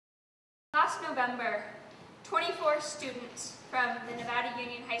Last November, 24 students from the Nevada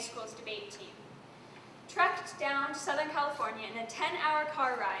Union High School's debate team trekked down to Southern California in a 10-hour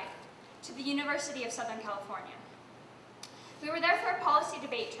car ride to the University of Southern California. We were there for a policy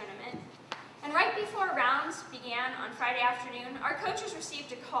debate tournament, and right before rounds began on Friday afternoon, our coaches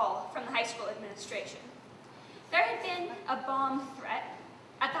received a call from the high school administration. There had been a bomb threat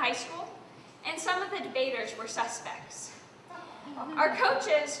at the high school, and some of the debaters were suspects. Our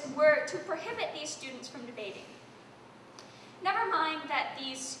coaches were to prohibit these students from debating. Never mind that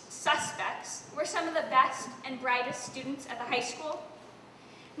these suspects were some of the best and brightest students at the high school.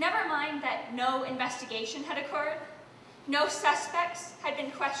 Never mind that no investigation had occurred, no suspects had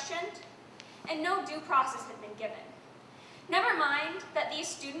been questioned, and no due process had been given. Never mind that these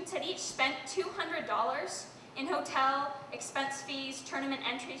students had each spent $200 in hotel, expense fees, tournament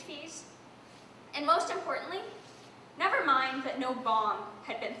entry fees, and most importantly, never mind that no bomb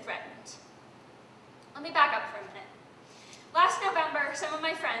had been threatened. Let me back up for a minute. Last November, some of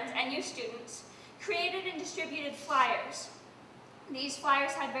my friends and you students created and distributed flyers. These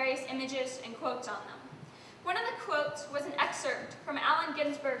flyers had various images and quotes on them. One of the quotes was an excerpt from Allen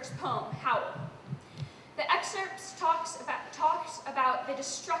Ginsberg's poem, Howl. The excerpt talks about the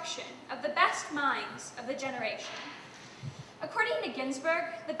destruction of the best minds of the generation. According to Ginsberg,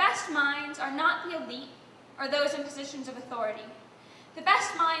 the best minds are not the elite or those in positions of authority. The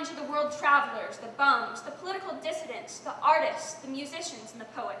best minds are the world travelers, the bums, the political dissidents, the artists, the musicians, and the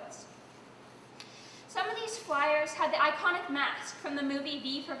poets. Some of these flyers had the iconic mask from the movie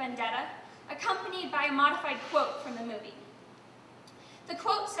V for Vendetta, accompanied by a modified quote from the movie. The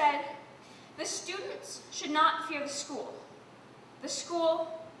quote said, "The students should not fear the school. The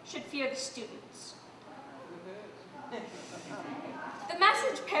school should fear the students." The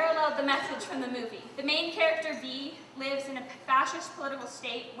message paralleled the message from the movie. The main character, V, lives in a fascist political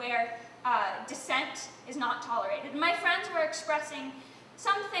state where dissent is not tolerated. My friends were expressing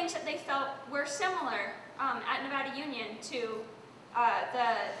some things that they felt were similar at Nevada Union to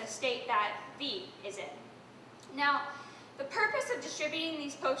the state that V is in. Now, the purpose of distributing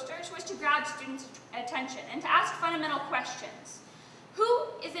these posters was to grab students' attention and to ask fundamental questions. Who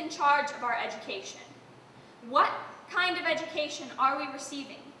is in charge of our education? What kind of education are we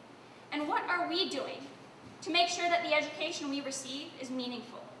receiving? And what are we doing to make sure that the education we receive is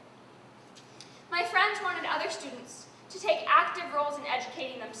meaningful? My friends wanted other students to take active roles in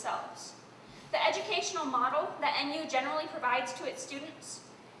educating themselves. The educational model that NU generally provides to its students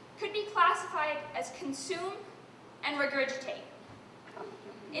could be classified as consume and regurgitate.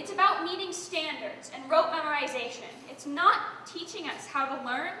 It's about meeting standards and rote memorization. It's not teaching us how to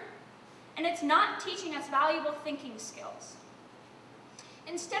learn, and it's not teaching us valuable thinking skills.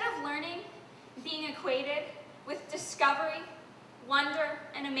 Instead of learning being equated with discovery, wonder,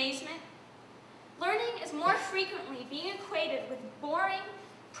 and amazement, learning is more frequently being equated with boring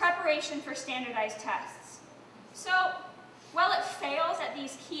preparation for standardized tests. So, while it fails at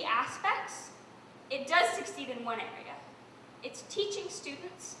these key aspects, it does succeed in one area. It's teaching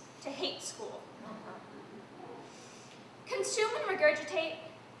students to hate school. Consume and regurgitate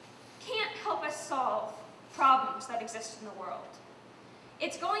can't help us solve problems that exist in the world.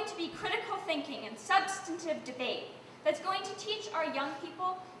 It's going to be critical thinking and substantive debate that's going to teach our young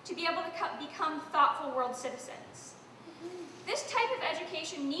people to be able to become thoughtful world citizens. This type of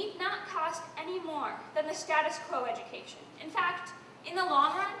education need not cost any more than the status quo education. In fact, in the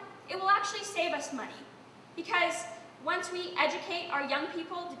long run, it will actually save us money, because once we educate our young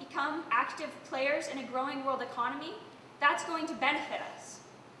people to become active players in a growing world economy, that's going to benefit us.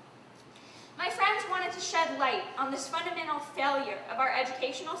 My friends wanted to shed light on this fundamental failure of our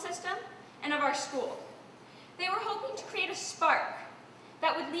educational system and of our school. They were hoping to create a spark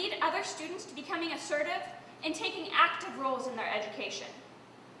that would lead other students to becoming assertive and taking active roles in their education.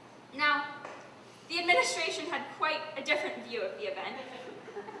 Now, the administration had quite a different view of the event.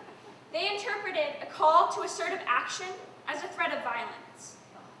 They interpreted a call to assertive action as a threat of violence.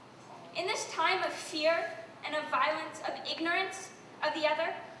 In this time of fear and of violence, of ignorance of the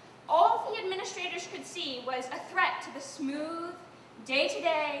other, all the administrators could see was a threat to the smooth,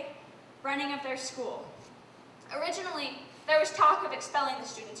 day-to-day running of their school. Originally, there was talk of expelling the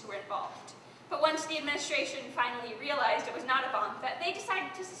students who were involved. But once the administration finally realized it was not a bomb threat, they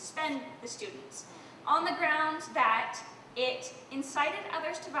decided to suspend the students on the grounds that it incited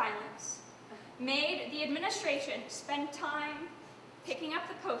others to violence, made the administration spend time picking up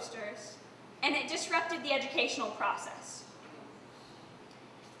the posters, and it disrupted the educational process.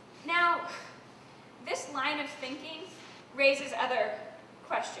 Now, this line of thinking raises other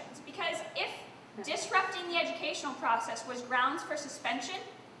questions, because if disrupting the educational process was grounds for suspension,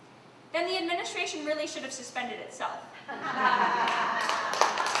 then the administration really should have suspended itself.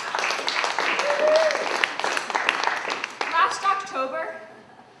 Last October,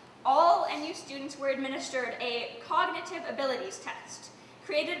 all NU students were administered a cognitive abilities test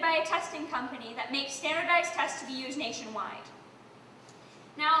created by a testing company that makes standardized tests to be used nationwide.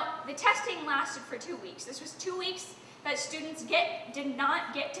 Now, the testing lasted for 2 weeks. This was 2 weeks that students did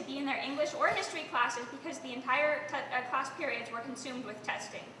not get to be in their English or history classes because the entire class periods were consumed with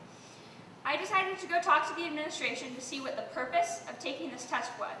testing. I decided to go talk to the administration to see what the purpose of taking this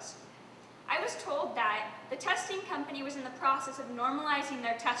test was. I was told that the testing company was in the process of normalizing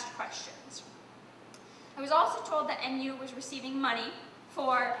their test questions. I was also told that NU was receiving money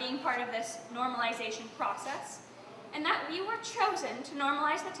for being part of this normalization process, and that we were chosen to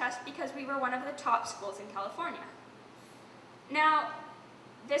normalize the test because we were one of the top schools in California. Now,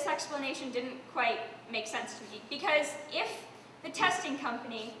 this explanation didn't quite make sense to me, because if the testing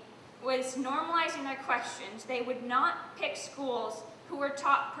company was normalizing their questions, they would not pick schools who were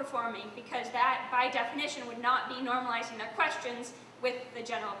top performing, because that, by definition, would not be normalizing their questions with the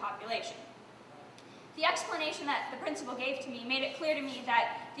general population. The explanation that the principal gave to me made it clear to me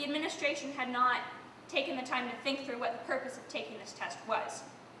that the administration had not taken the time to think through what the purpose of taking this test was.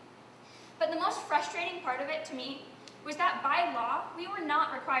 But the most frustrating part of it to me was that by law, we were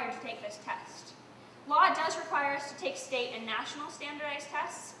not required to take this test. Law does require us to take state and national standardized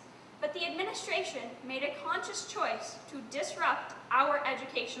tests, but the administration made a conscious choice to disrupt our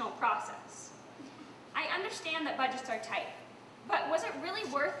educational process. I understand that budgets are tight, but was it really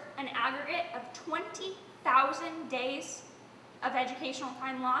worth an aggregate of 20,000 days of educational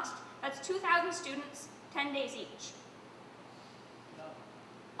time lost? That's 2,000 students, 10 days each.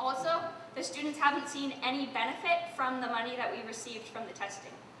 Also, the students haven't seen any benefit from the money that we received from the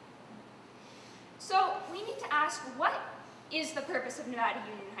testing. So we need to ask, what is the purpose of Nevada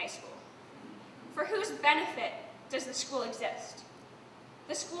Union High School? For whose benefit does the school exist?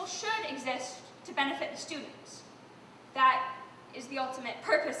 The school should exist to benefit the students. That is the ultimate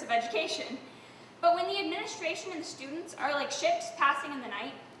purpose of education. But when the administration and the students are like ships passing in the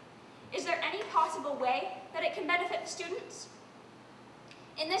night, is there any possible way that it can benefit the students?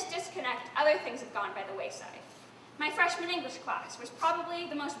 In this disconnect, other things have gone by the wayside. My freshman English class was probably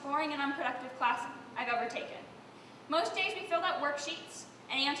the most boring and unproductive class I've ever taken. Most days we filled out worksheets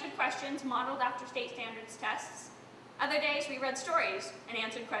and answered questions modeled after state standards tests. Other days we read stories and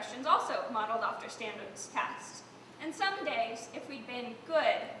answered questions also modeled after standards tests. And some days, if we'd been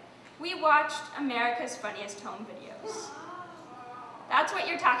good, we watched America's Funniest Home Videos. That's what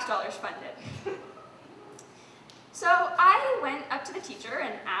your tax dollars funded. So I went up to the teacher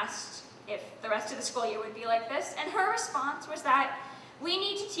and asked if the rest of the school year would be like this, and her response was that we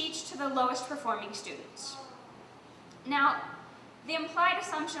need to teach to the lowest performing students. Now, the implied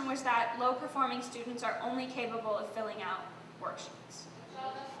assumption was that low performing students are only capable of filling out worksheets.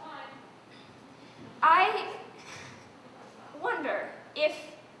 I wonder if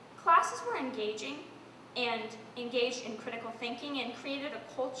classes were engaging and engaged in critical thinking and created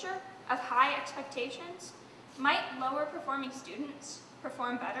a culture of high expectations, might lower performing students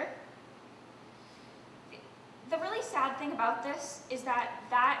perform better? The really sad thing about this is that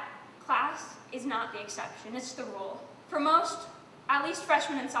that class is not the exception, it's the rule. For most, at least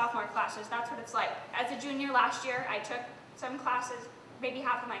freshman and sophomore classes, that's what it's like. As a junior last year, I took some classes, maybe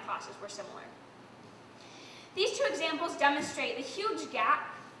half of my classes were similar. These two examples demonstrate the huge gap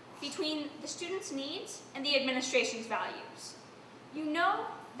between the students' needs and the administration's values. You know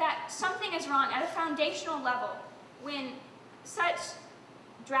that something is wrong at a foundational level when such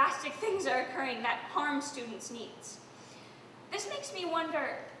drastic things are occurring that harm students' needs. This makes me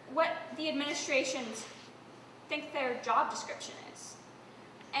wonder what the administrations think their job description is.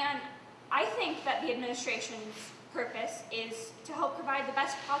 And I think that the administration's purpose is to help provide the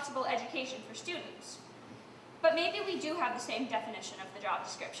best possible education for students. But maybe we do have the same definition of the job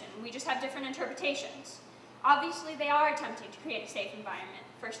description. We just have different interpretations. Obviously, they are attempting to create a safe environment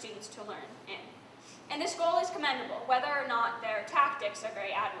for students to learn in. And this goal is commendable, whether or not their tactics are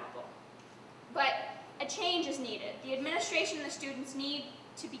very admirable. But a change is needed. The administration and the students need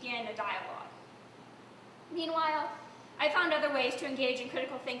to begin a dialogue. Meanwhile, I found other ways to engage in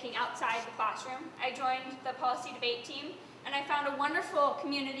critical thinking outside the classroom. I joined the policy debate team, and I found a wonderful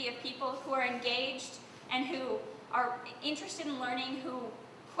community of people who are engaged and who are interested in learning, who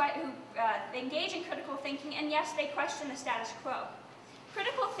engage in critical thinking, and yes, they question the status quo.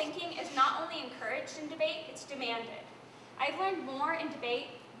 Critical thinking is not only encouraged in debate, it's demanded. I've learned more in debate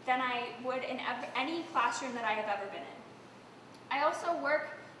than I would in any classroom that I have ever been in. I also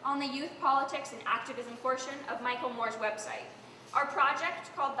work on the youth politics and activism portion of Michael Moore's website. Our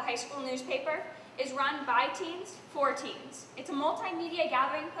project, called the High School Newspaper, is run by teens for teens. It's a multimedia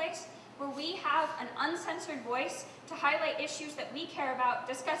gathering place where we have an uncensored voice to highlight issues that we care about,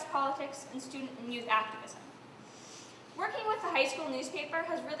 discuss politics, and student and youth activism. Working with the high school newspaper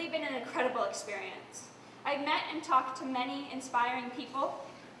has really been an incredible experience. I've met and talked to many inspiring people.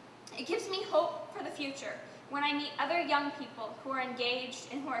 It gives me hope for the future when I meet other young people who are engaged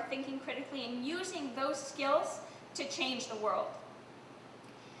and who are thinking critically and using those skills to change the world.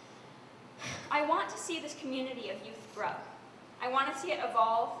 I want to see this community of youth grow. I want to see it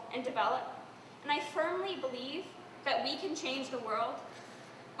evolve and develop, and I firmly believe that we can change the world,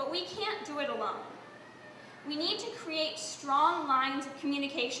 but we can't do it alone. We need to create strong lines of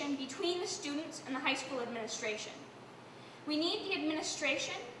communication between the students and the high school administration. We need the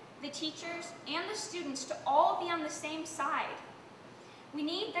administration, the teachers, and the students to all be on the same side. We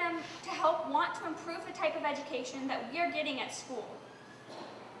need them to help want to improve the type of education that we are getting at school.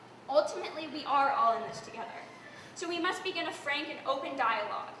 Ultimately, we are all in this together. So we must begin a frank and open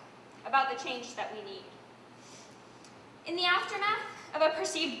dialogue about the change that we need. In the aftermath of a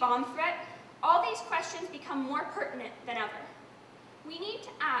perceived bomb threat, all these questions become more pertinent than ever. We need to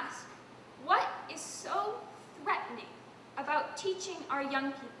ask, what is so threatening about teaching our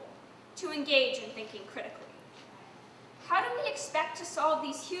young people to engage in thinking critically? How do we expect to solve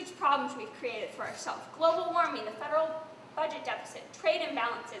these huge problems we've created for ourselves? Global warming, the federal budget deficit, trade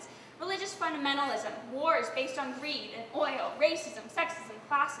imbalances, religious fundamentalism, wars based on greed and oil, racism, sexism,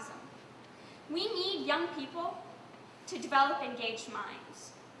 classism. We need young people to develop engaged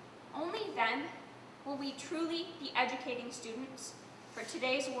minds. Only then will we truly be educating students for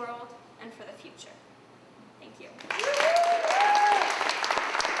today's world and for the future. Thank you.